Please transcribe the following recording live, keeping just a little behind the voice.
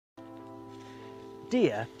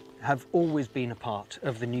Deer have always been a part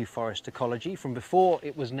of the New Forest ecology from before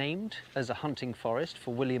it was named as a hunting forest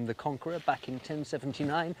for William the Conqueror back in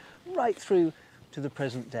 1079, right through to the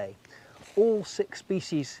present day. All 6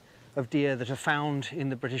 species of deer that are found in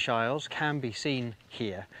the British Isles can be seen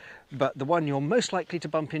here, but the one you're most likely to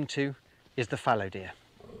bump into is the fallow deer.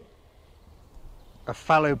 A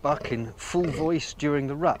fallow buck in full voice during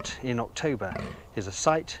the rut in October is a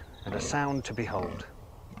sight and a sound to behold.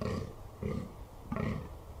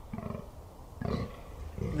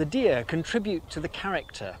 The deer contribute to the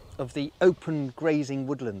character of the open grazing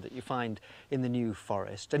woodland that you find in the New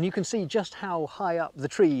Forest, and you can see just how high up the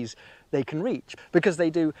trees they can reach because they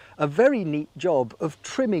do a very neat job of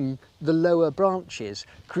trimming the lower branches,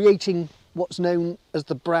 creating what's known as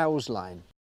the browse line.